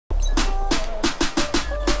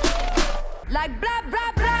like blah,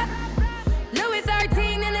 blah, blah. Louis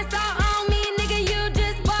 13 and it's all on me, nigga, you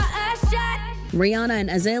just bought a shot. Rihanna and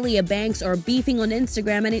Azealia Banks are beefing on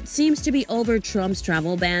Instagram, and it seems to be over Trump's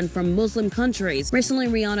travel ban from Muslim countries. Recently,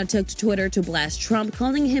 Rihanna took to Twitter to blast Trump,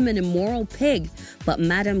 calling him an immoral pig. But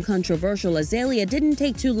Madam Controversial Azealia didn't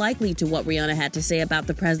take too lightly to what Rihanna had to say about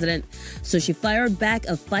the president, so she fired back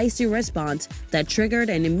a feisty response that triggered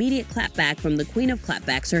an immediate clapback from the queen of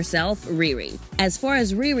clapbacks herself, Riri. As far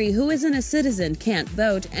as Riri, who isn't a citizen, can't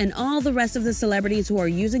vote, and all the rest of the celebrities who are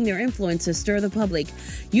using their influence to stir the public,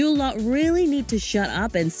 you lot really need to shut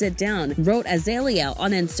up and sit down, wrote Azealia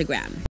on Instagram.